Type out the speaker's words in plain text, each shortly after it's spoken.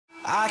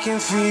I can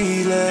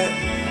feel it,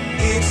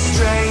 it's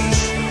strange,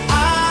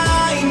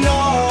 I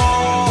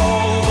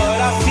know,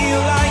 but I feel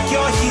like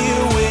you're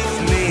here with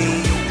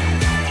me,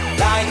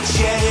 like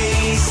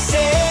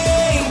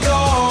chasing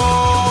ghosts.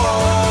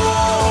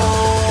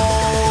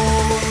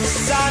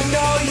 I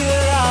know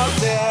you're out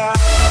there.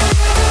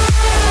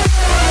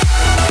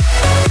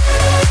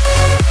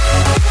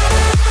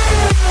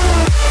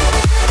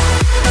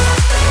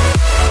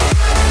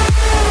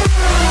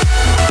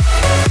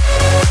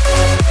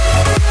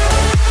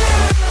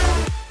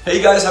 Hey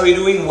guys, how are you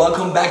doing?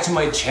 Welcome back to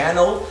my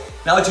channel.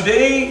 Now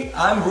today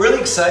I'm really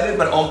excited,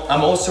 but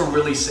I'm also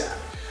really sad.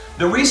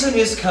 The reason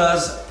is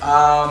because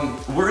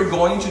we're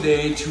going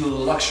today to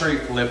luxury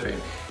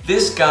flipping.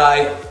 This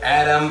guy,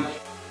 Adam,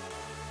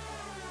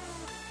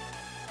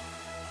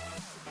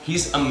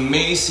 he's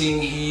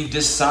amazing. He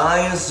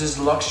designs these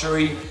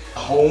luxury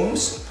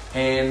homes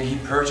and he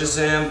purchases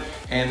them,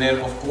 and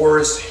then of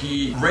course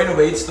he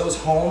renovates those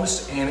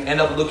homes and end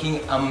up looking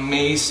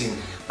amazing.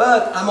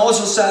 But I'm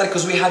also sad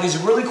because we had this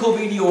really cool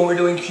video when we're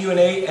doing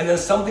Q&A, and then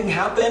something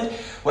happened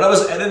when I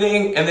was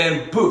editing, and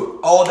then poof,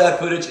 all that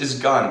footage is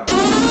gone.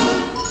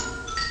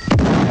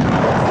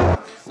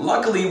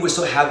 Luckily, we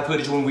still have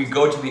footage when we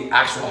go to the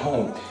actual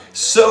home.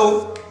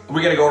 So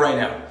we're gonna go right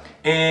now.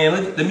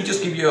 And let me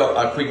just give you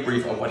a quick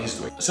brief on what he's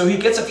doing. So he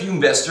gets a few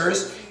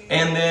investors,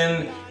 and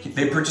then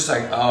they purchase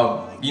like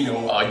a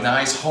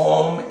nice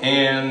home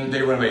and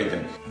they renovate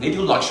them. They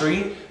do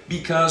luxury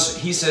because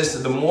he says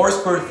that the more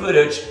square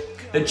footage,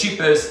 the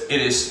cheapest it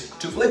is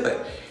to flip it.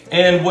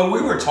 And when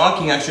we were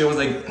talking, actually, I was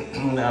like,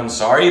 I'm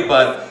sorry,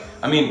 but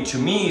I mean, to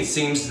me, it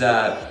seems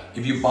that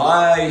if you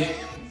buy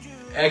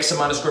X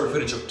amount of square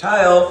footage of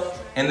tile,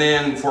 and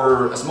then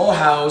for a small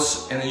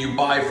house, and then you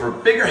buy for a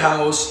bigger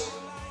house,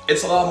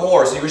 it's a lot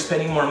more, so you're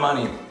spending more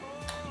money.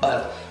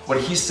 But what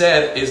he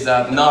said is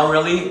that not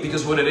really,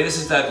 because what it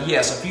is that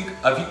yes, a few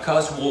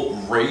costs will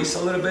raise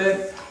a little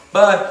bit,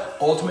 but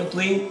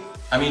ultimately,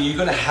 I mean, you're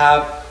gonna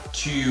have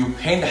to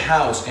paint the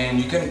house, and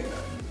you can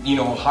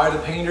hire the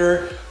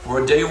painter for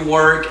a day of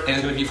work, and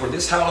it's gonna be for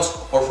this house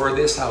or for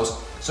this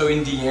house. So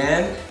in the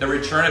end, the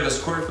return of the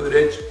square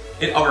footage,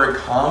 it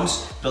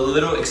overcomes the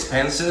little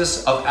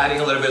expenses of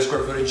adding a little bit of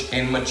square footage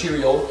and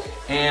material,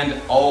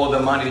 and all the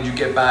money that you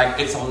get back,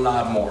 it's a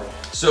lot more.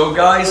 So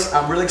guys,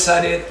 I'm really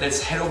excited.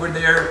 Let's head over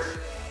there,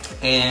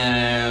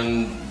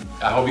 and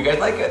I hope you guys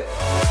like it.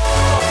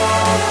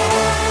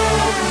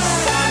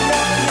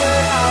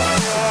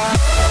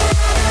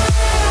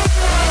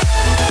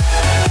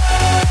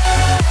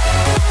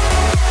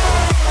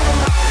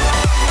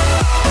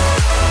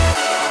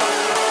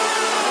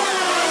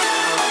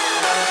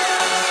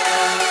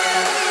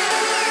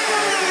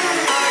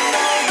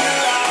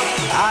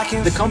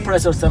 The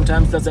compressor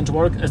sometimes doesn't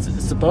work as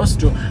it's supposed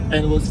to,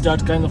 and will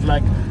start kind of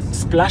like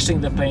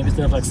splashing the paint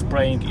instead of like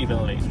spraying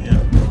evenly. Yeah.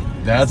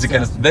 That's the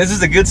kind of, this is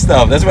the good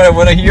stuff. That's what I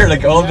want to hear.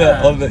 Like all the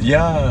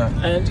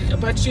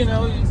But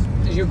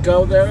you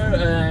go there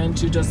and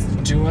you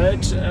just do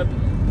it.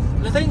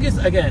 The thing is,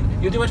 again,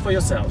 you do it for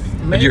yourself.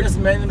 Make as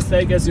many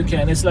mistakes as you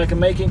can. It's like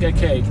making a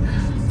cake.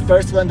 The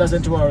first one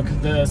doesn't work.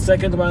 The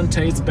second one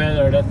tastes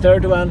better. The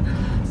third one,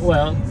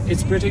 well,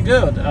 it's pretty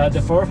good.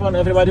 The fourth one,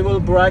 everybody will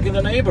brag in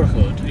the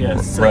neighborhood.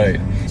 Yes. So right.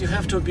 You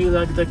have to be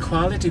like the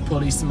quality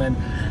policeman,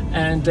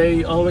 and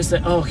they always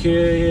say, "Oh,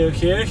 here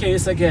he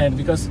is again,"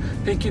 because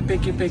picky.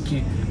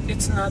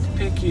 It's not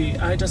picky.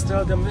 I just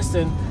tell them,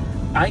 listen,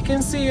 I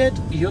can see it,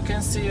 you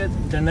can see it.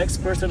 The next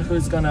person who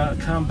is gonna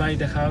come by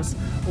the house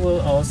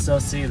will also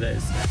see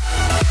this.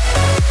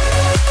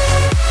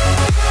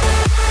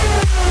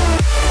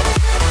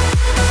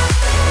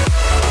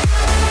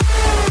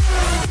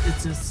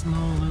 It's a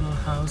small little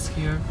house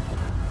here.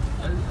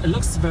 It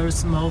looks very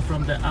small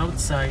from the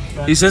outside.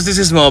 But he says this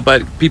is small,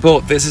 but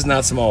people, this is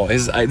not small.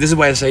 This is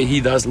why I say he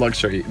does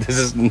luxury. This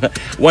is not,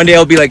 one day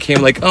I'll be like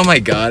him, like, oh my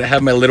god, I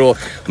have my little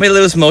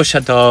small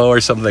chateau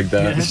or something like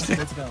that. Yes,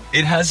 let's go.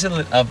 It has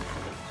a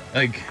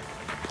like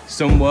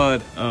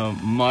somewhat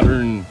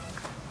modern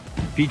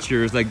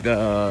features, like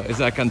is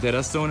that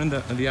cantera stone on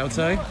the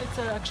outside? No, it's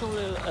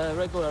actually a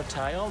regular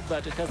tile,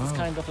 but it has this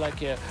kind of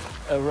like a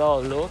raw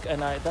look,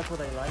 and that's what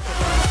I like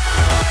about it.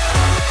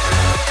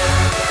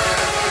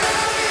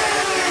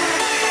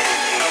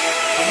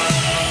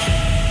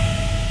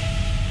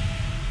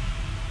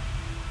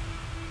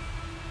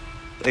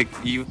 Like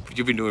you've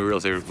been doing real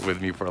estate with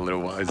me for a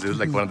little while. Is this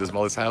like one of the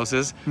smallest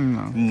houses?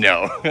 No.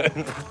 No.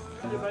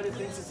 Everybody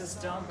thinks it's a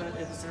stone, but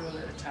it's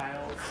really a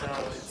tile, so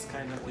it's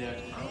kind of weird.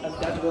 And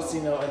that was,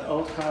 an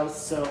old house,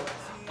 so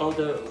all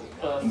the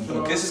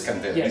floors... This is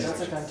cantera. Yeah,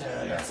 that's a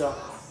cantera. Yeah. So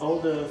all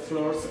the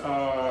floors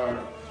are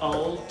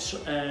old,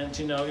 and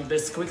in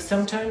this quick,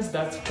 sometimes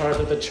that's part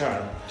of the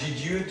charm. Did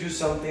you do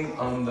something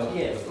on the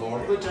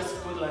floor? We just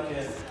put like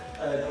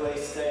a gray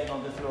stain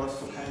on the floors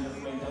to kind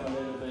of make them a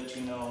little bit,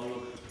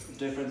 look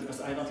different, because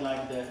I don't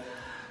like the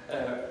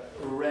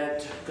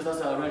red, because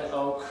those are red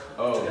oak,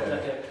 to get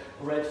like a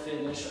red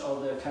finish or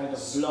the kind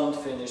of blonde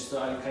finish.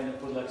 So I kind of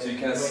put like a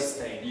gray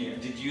stain.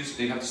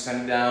 They have to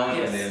sand it down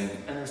Yes. and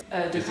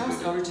then. The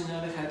house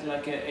originally had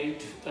like a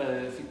 8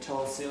 feet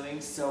tall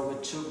ceiling, so we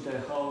took the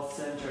whole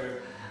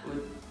center, we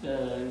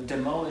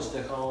demolished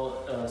the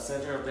whole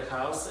center of the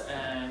house,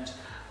 and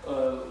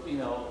you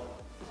know,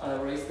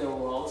 raised the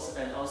walls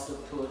and also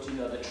put, you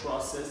know, the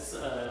trusses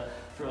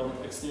from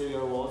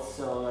exterior walls.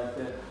 So like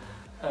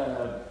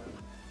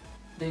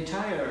the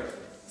entire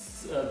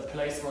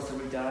place was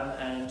redone,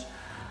 and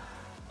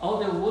all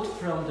the wood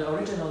from the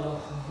original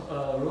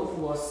roof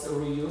was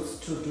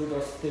reused to do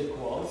those thick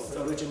walls.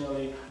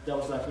 Originally there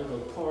was like a little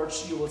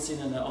porch you will see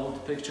in the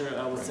old picture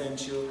I will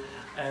send you,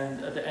 and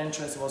the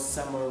entrance was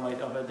somewhere right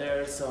over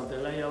there, so the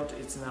layout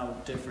is now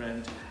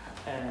different.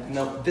 And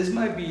now this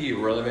might be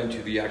relevant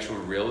to the actual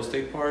real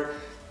estate part,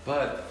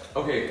 but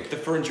okay, the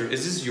furniture,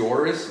 is this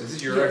yours? Is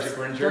this your actual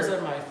furniture? Those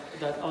are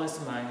that all is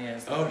mine,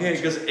 yes. Okay,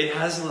 because it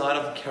has a lot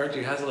of character,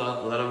 it has a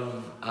lot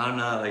of, I don't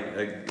know,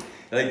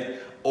 like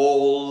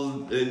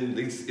old, and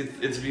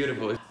it's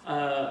beautiful.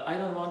 I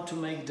don't want to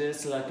make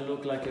this like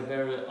look like a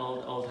very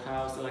old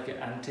house, like an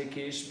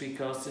antique-ish,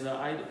 because you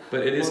know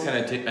But it is kind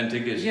of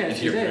antique-ish.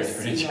 Yes, it is.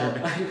 Furniture.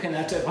 You know, you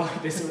cannot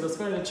avoid this with this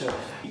furniture.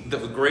 The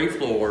gray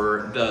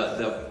floor,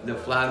 the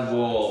flat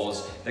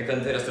walls, the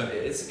canteras,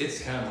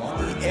 it's kind of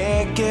modern.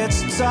 It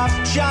gets tough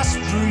just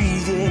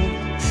breathing.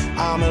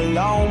 I'm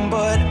alone,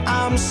 but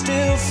I'm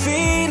still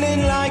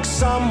feeling like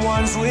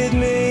someone's with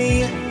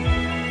me.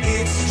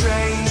 It's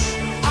strange,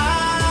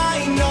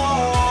 I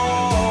know,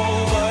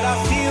 but I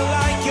feel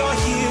like you're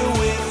here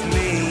with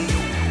me,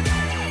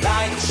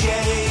 like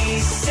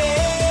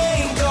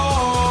chasing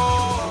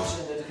gold.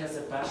 That it has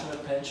a bachelor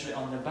pantry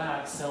on the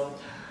back, so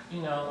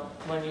you know,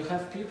 when you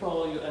have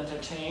people, you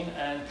entertain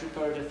and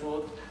prepare the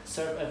food,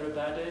 serve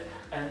everybody,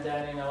 and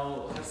then you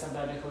know, have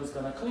somebody who's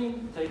gonna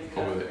clean. They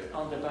can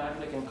on the back,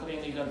 they can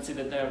clean. You don't see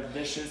that there are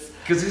dishes.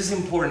 Because this is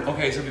important.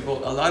 Okay, so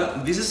people,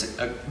 this is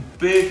a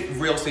big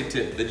real estate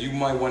tip that you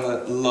might want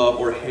to love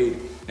or hate.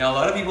 Now, a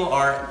lot of people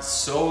are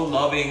so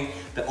loving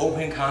the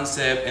open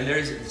concept, and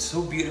it's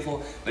so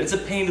beautiful, but it's a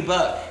pain in the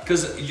butt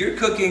because you're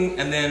cooking,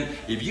 and then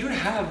if you don't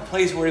have a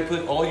place where to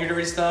put all your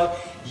dirty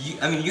stuff,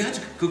 you have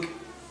to cook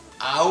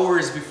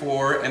hours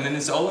before, and then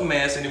it's all a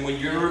mess, and then when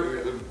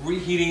you're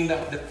reheating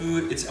the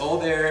food, it's all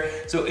there,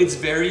 so it's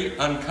very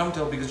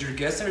uncomfortable because your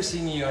guests are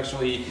seeing you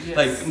actually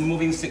like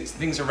moving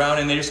things around,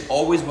 and there's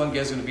always one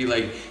guest going to be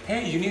like,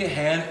 hey, you need a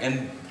hand,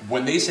 and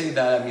when they say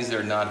that, it means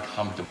they're not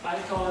comfortable. I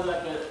call it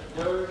like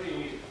the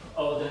dirty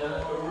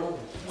room.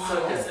 Wow. So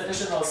there's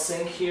additional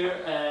sink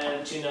here,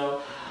 and you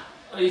know,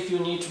 if you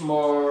need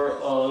more,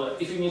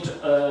 if you need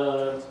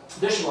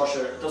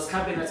dishwasher, those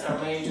cabinets are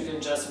made, you can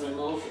just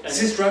remove.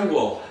 This is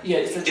drywall. Yeah,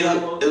 it's a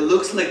drywall. It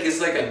looks like it's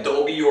like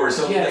Adobe or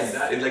something like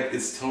that.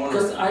 It's toned.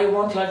 Because I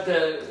want like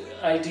the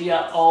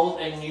idea old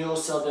and new,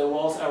 so the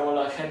walls are all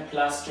like hand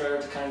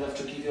plastered, kind of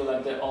to give you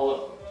like the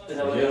old, you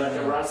know, like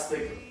a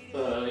rustic,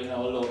 you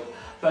know, look.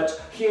 But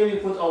here you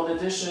put all the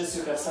dishes,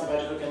 you have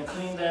somebody who can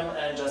clean them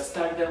and just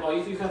stack them, or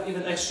if you have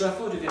even extra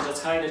food, you can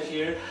just hide it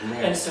here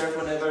and serve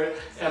whenever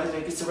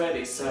everything is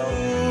ready. So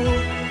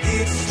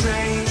it's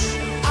strange,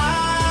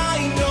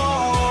 I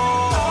know,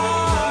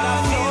 but I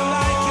feel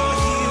like you're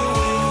here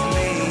with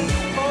me.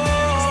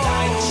 It's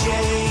like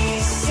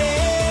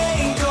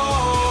chasing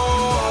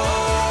ghosts.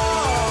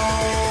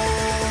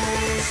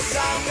 I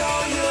know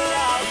you're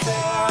out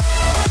there.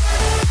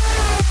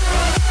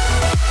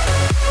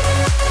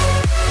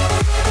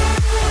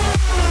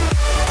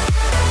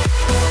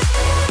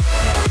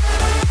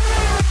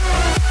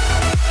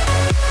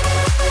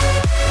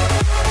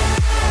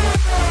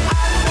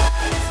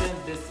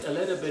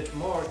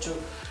 more to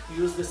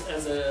use this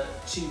as a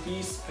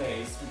TV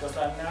space, because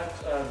I'm not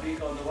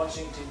big on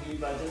watching TV,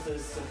 but this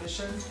is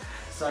sufficient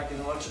so I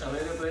can watch a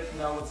little bit,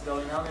 know what's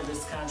going on in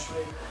this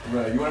country.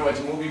 Right, you want to watch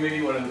a movie maybe?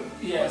 You want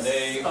to yes, one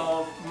day?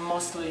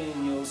 Mostly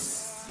news,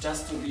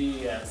 just to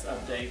be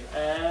update.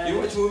 And you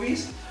watch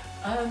movies?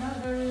 Not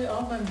very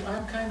often.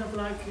 I'm kind of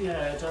like,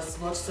 just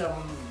watch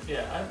some,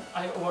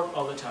 I work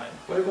all the time.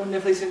 What about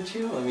Netflix and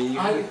chill? I mean,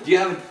 you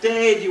have a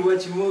date, you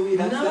watch a movie,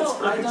 that's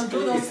I don't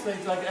do those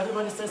things. Like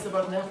everybody says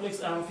about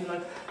Netflix, I feel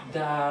like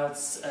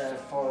that's a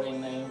foreign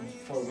name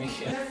for me.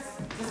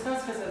 This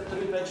house has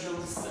 3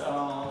 bedrooms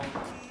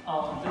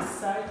on this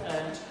side,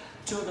 and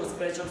 2 of those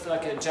bedrooms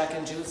like a Jack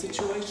and Jill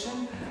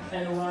situation,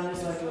 and one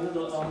is like a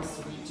little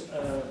ensuite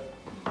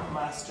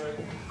master.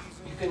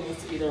 You can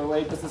use either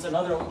way, because there's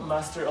another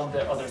master on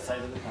the other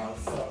side of the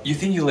house. So. You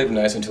think you live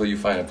nice until you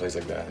find a place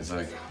like that. It's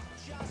like...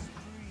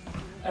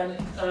 And,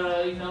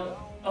 you know,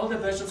 all the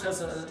bedrooms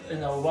has a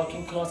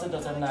walk-in closet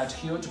that are not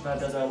huge, but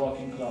there's a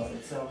walk-in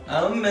closet, so...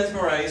 I'm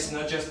mesmerized,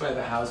 not just by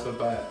the house, but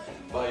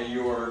by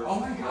your... Oh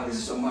my god, this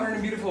is so modern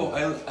and beautiful.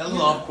 I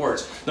love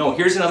quartz. No,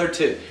 here's another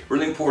tip,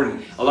 really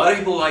important. A lot of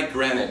people like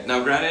granite.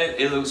 Now granite,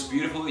 it looks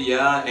beautiful,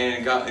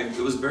 and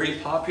it was very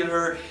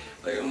popular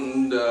like,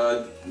 in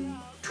the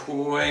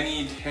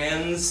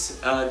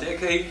 2010s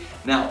decade.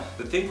 Now,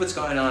 the thing what's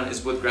going on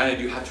is with granite,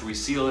 you have to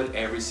reseal it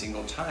every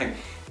single time.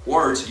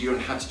 Quartz, you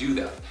don't have to do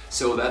that.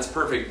 So that's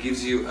perfect. It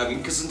gives you, I mean,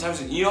 because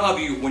sometimes, you know how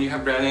when you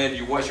have granite,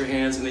 you wash your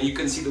hands and then you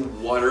can see the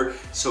water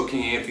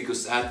soaking in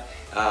because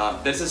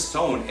that's a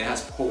stone, it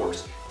has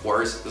pores.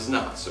 Quartz does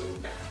not, so.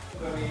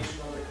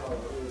 Variation on the color.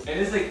 And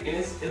it's like,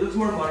 it looks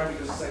more modern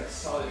because it's like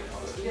solid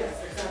color.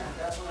 Yes, exactly.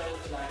 That's what I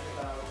like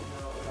about, you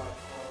know, about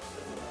quartz.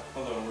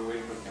 Hold on, we're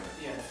waiting for the camera.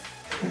 Yes.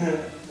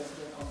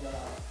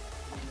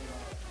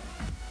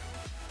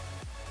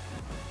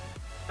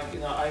 You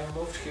know, I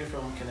moved here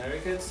from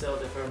Connecticut, so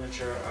the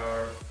furniture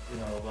are, you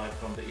know, like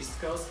from the East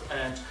Coast,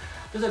 and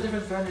there's a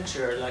different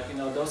furniture. Like, you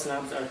know, those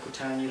lamps are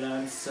Kutani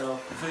lamps. So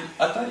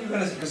I thought you were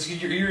gonna, because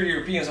you're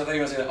European, so I thought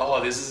you were gonna say, oh,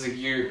 this is a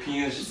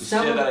European shit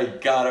that I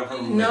got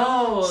from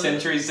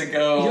centuries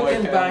ago. You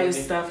can buy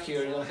stuff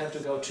here. You don't have to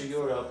go to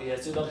Europe.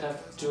 Yes, you don't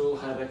have to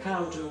have a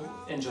cow to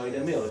enjoy the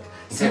milk.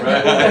 So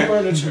the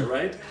furniture,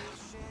 right?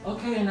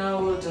 Okay,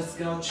 now we'll just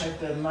go check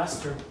the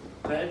master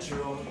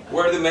bedroom.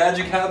 Where the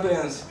magic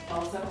happens.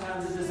 Oh,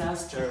 sometimes a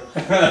disaster.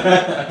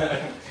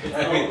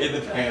 I mean, it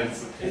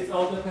depends. It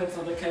all depends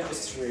on the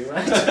chemistry,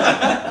 right?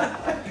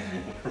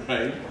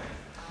 Right.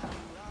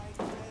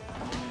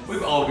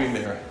 We've all been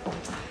there.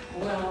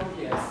 Well,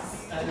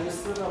 yes. And we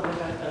still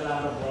represent a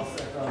lot of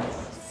those in front of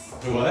us.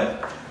 What?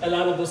 A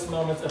lot of those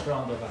moments in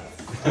front of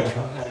us.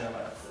 Ahead of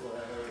us,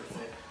 whatever you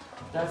say.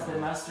 That's the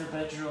master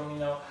bedroom, you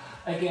know.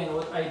 Again,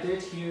 what I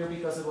did here,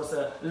 because it was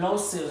a low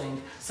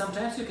ceiling,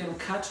 sometimes you can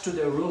cut to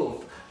the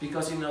roof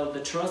because, you know, the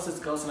trusses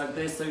goes like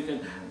this, so you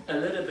can a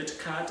little bit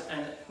cut,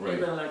 and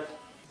even like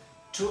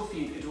 2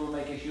 feet, it will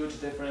make a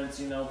huge difference,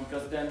 you know,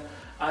 because then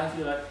I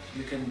feel like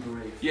you can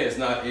breathe. Yeah, it's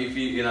not 8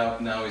 feet, you know,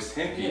 now it's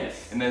 10 feet.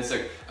 Yes. And then it's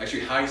like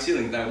actually high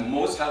ceilings. Now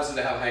most houses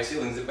that have high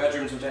ceilings, the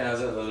bedroom sometimes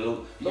has it a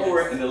little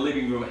lower and the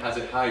living room has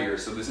it higher.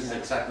 So this is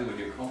exactly what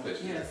you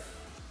accomplished. Yes.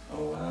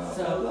 Oh wow,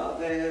 So, I love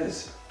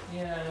this.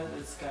 Yeah,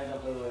 it's kind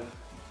of a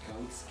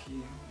goat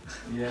ski.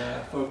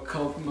 Yeah. For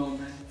cold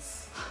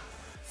moments.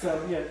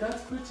 So yeah,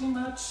 that's pretty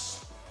much.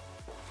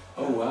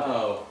 Oh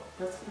wow.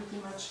 That's pretty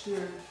much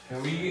here.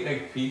 Can we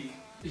like peek?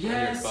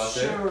 Yes,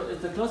 sure.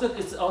 The closet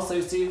is also,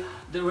 you see,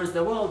 there was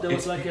the wall, there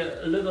was like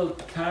a little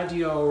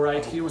patio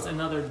right here was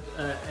another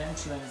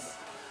entrance,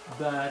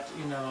 but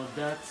you know,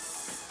 that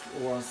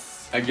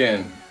was...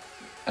 Again,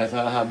 I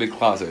thought I had a big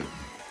closet.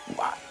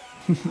 Wow.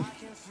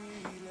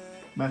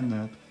 But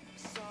not.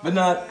 But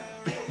not.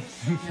 Yeah.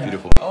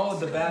 Beautiful. Oh,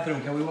 the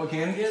bathroom, can we walk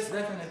in? Yes,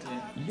 definitely.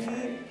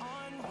 Yay.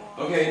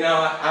 Okay,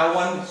 now I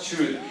want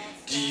to.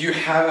 Do you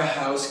have a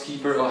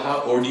housekeeper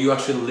or do you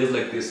actually live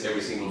like this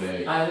every single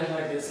day? I live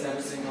like this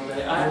every single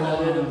day. I'm a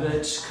little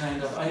bit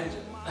kind of, I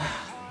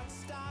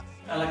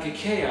like a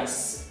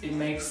chaos. It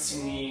makes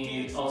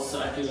me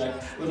also, I feel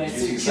like when I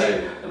see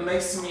chaos, it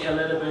makes me a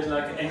little bit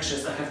like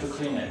anxious. I have to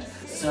clean it.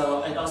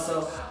 So, and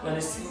also when I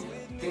see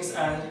things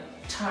are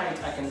tight,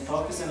 I can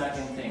focus and I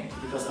can think,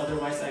 because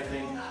otherwise I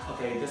think,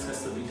 okay, this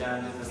has to be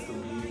done, this has to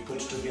be put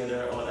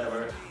together or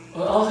whatever.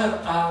 We all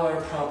have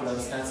our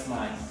problems, that's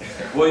mine.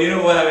 Well, you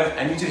know what,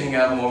 I need to hang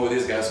out more with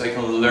this guy so I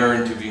can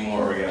learn to be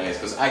more organized,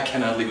 because I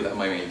cannot live without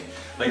my maid.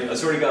 Like, I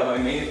swear to God, my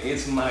maid,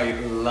 it's my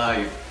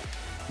life.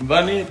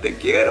 Bunny, te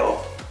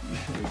quiero.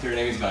 Her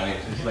name is Bunny.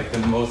 She's like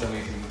the most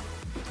amazing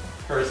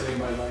person in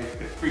my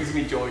life. It brings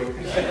me joy.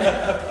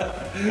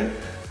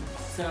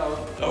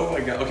 So, oh my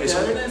God, okay, so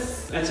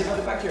let's check out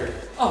the backyard.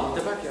 Oh,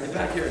 the backyard. The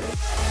backyard.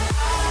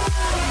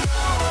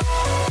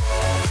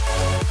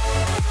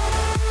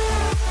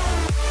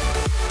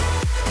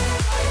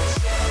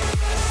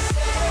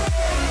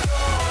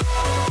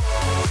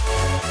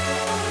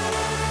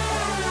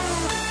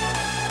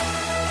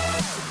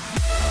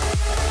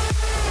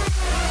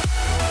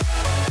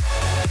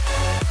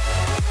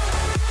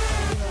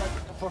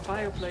 For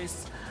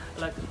fireplace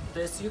like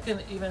this, you can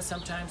even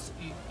sometimes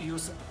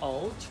use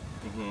old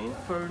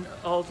for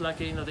old,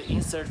 like, you know, the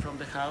insert from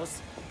the house.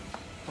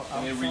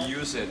 And then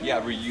reuse it. Yeah,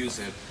 reuse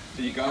it.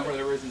 So you go for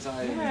whatever's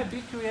inside. Yeah,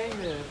 be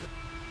creative.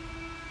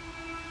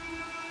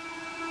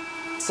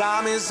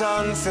 Time is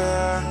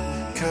unfair,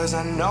 'cause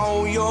I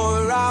know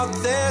you're out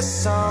there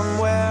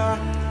somewhere,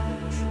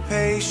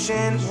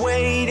 patient,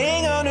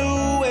 waiting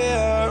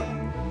unaware,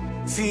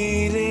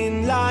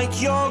 feeling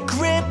like your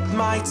grip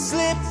might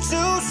slip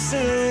too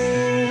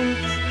soon.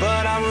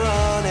 But I'm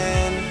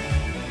running,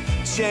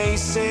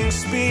 chasing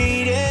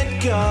speed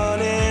and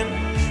gunning.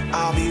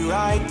 I'll be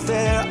right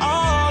there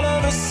all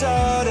of a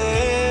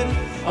sudden.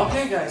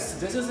 Okay guys,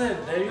 this is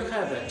it. There you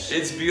have it.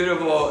 It's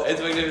beautiful.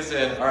 It's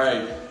magnificent. All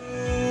right.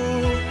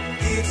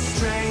 It's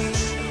strange,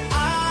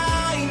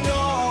 I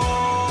know,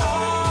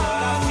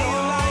 but I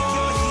feel like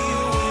you're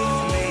here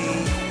with me.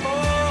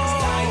 It's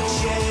like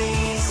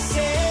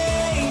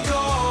chasing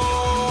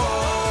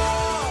gold.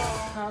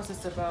 The house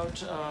is about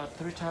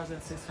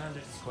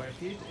 3,600 square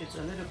feet. It's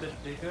a little bit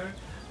bigger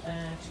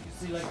And you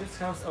see, like this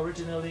house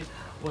originally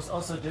was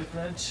also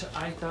different.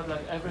 I thought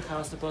like every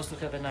house supposed to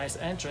have a nice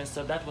entrance,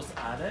 so that was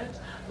added,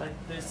 like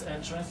this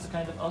entrance to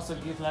kind of also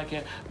give like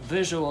a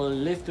visual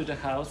lift to the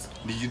house.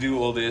 Did you do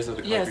all this at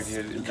the concrete Yes,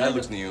 here? kind That of-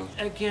 looks new.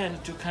 Again,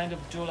 to kind of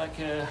do like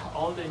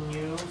all the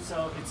new,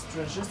 so it's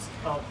just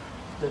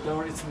the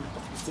door is,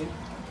 you see?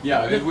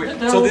 Yeah, The- we-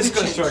 the so will this be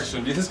changed.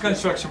 construction There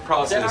are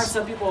process.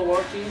 some people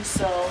working,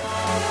 so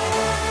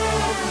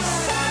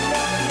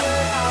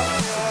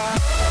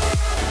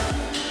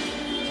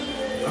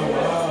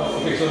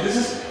Okay, so this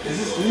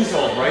is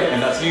installed, right?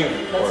 And that's new.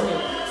 that's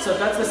new. So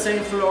that's the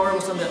same floor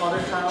was on the other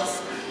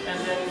house, and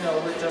then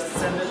we just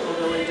send it all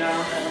the way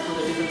down and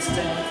put a different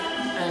stain,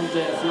 and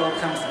the floor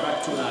comes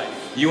back to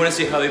life. You want to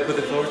see how they put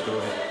the floors? Go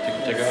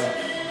ahead. Check it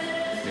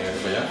out. Mira,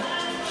 para allá.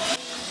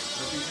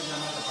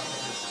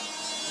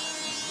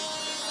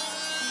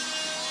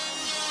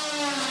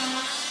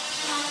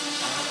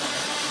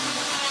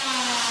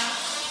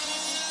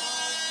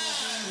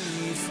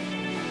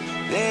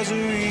 There's a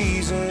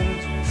reason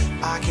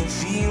I can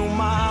feel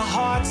my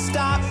heart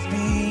stop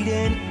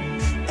beating,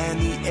 and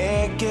the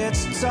air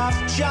gets tough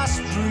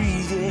just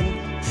breathing.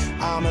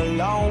 I'm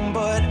alone,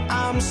 but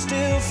I'm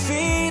still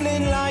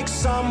feeling like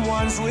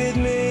someone's with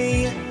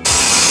me.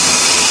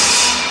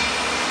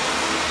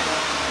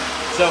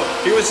 So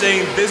he was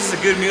saying this is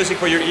a good music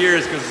for your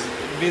ears because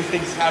it means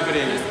things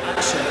happening.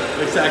 Action.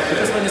 Exactly.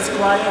 Because when it's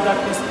quiet, that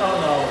means, oh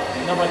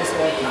no, nobody's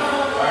working.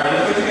 Alright,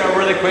 let's get out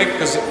really quick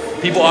because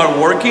people are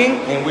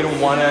working and we don't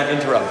want to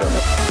interrupt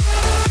them.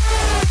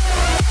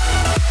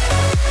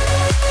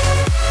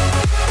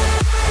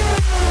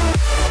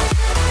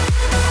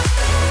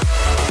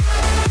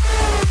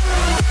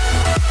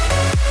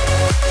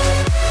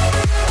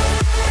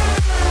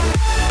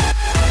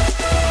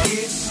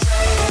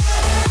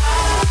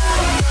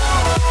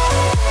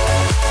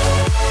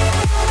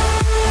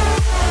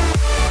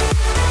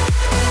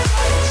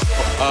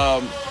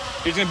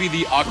 Here's gonna be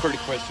the awkward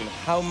question.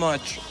 How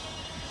much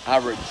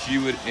average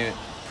you would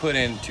put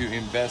in to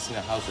invest in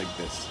a house like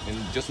this,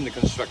 just in the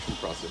construction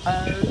process?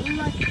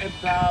 Like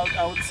about,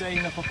 I would say,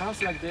 for a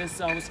house like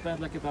this, I would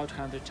spend like about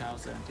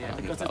 100,000. Yeah,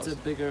 because it's a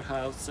 100,000. bigger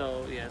house.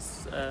 So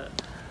yes,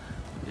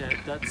 yeah,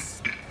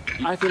 that's.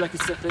 I feel like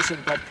it's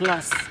sufficient. But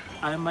plus,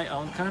 I'm my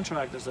own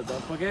contractor, so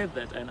don't forget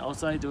that. And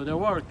also, I do the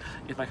work.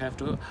 If I have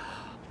to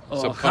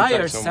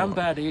hire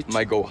somebody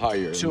might go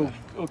higher. to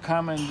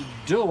come and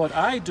do what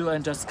I do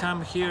and just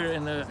come here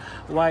in the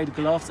white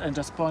gloves and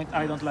just point,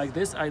 I don't like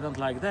this, I don't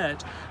like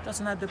that. That's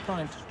not the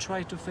point.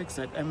 Try to fix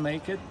it and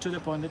make it to the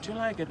point that you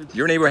like it.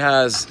 Your neighbor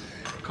has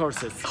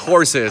Courses.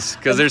 horses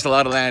because there's a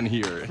lot of land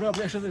here.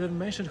 Probably I should have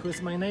mentioned who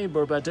is my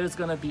neighbor, but there's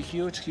gonna be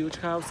huge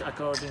house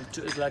according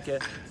to it's like a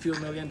few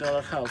 $1 million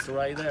house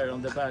right there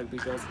on the back,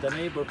 because the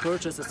neighbor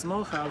purchased a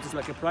small house. It's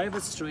like a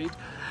private street,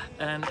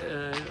 and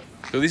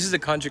So this is the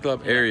country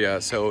club area.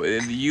 So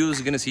you're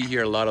gonna see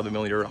here a lot of the $1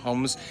 million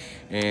homes,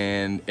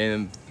 and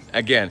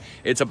again,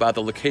 it's about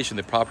the location.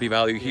 The property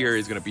value here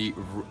is gonna be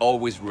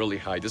always really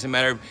high. Doesn't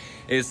matter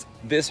if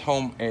this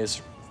home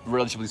is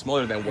relatively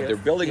smaller than what they're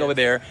building over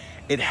there.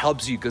 It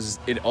helps you because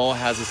it all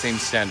has the same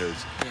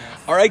standards.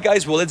 All right,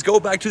 guys. Well, let's go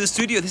back to the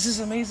studio. This is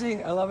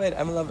amazing. I love it.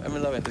 I love it.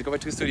 Let's go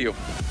back to the studio.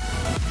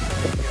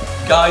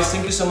 Guys,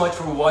 thank you so much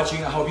for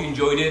watching. I hope you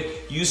enjoyed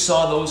it. You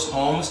saw those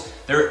homes.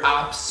 They're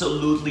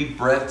absolutely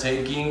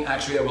breathtaking.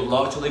 Actually, I would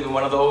love to live in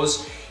one of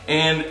those.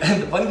 And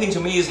the funny thing to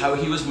me is how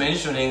he was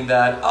mentioning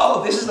that,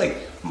 oh, this is like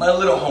my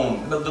little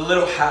home, the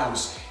little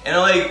house. And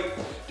I'm like,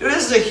 dude,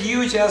 this is a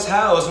huge ass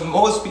house.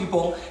 Most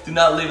people do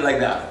not live like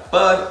that.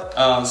 But,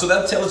 so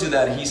that tells you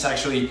that he's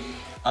actually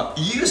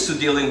used to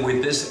dealing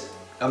with this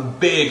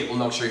big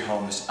luxury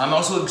homes. I'm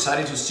also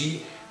excited to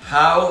see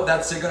how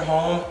that second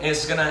home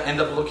is gonna end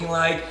up looking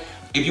like.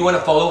 If you want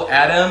to follow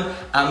Adam,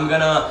 I'm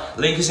gonna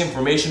link his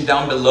information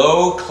down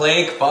below.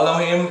 Click, follow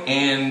him,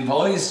 and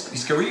follow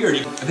his career.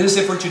 This is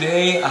it for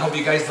today. I hope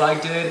you guys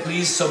liked it.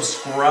 Please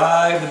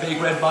subscribe, the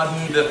big red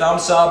button, the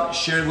thumbs up,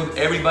 share it with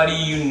everybody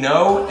you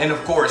know, and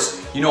of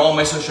course, you know all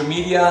my social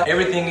media.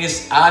 Everything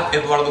is at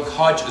Eduardo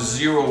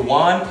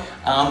Koch01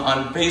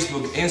 on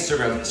Facebook,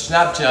 Instagram,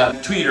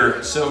 Snapchat,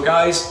 Twitter. So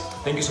guys,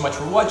 thank you so much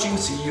for watching.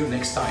 See you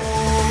next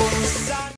time.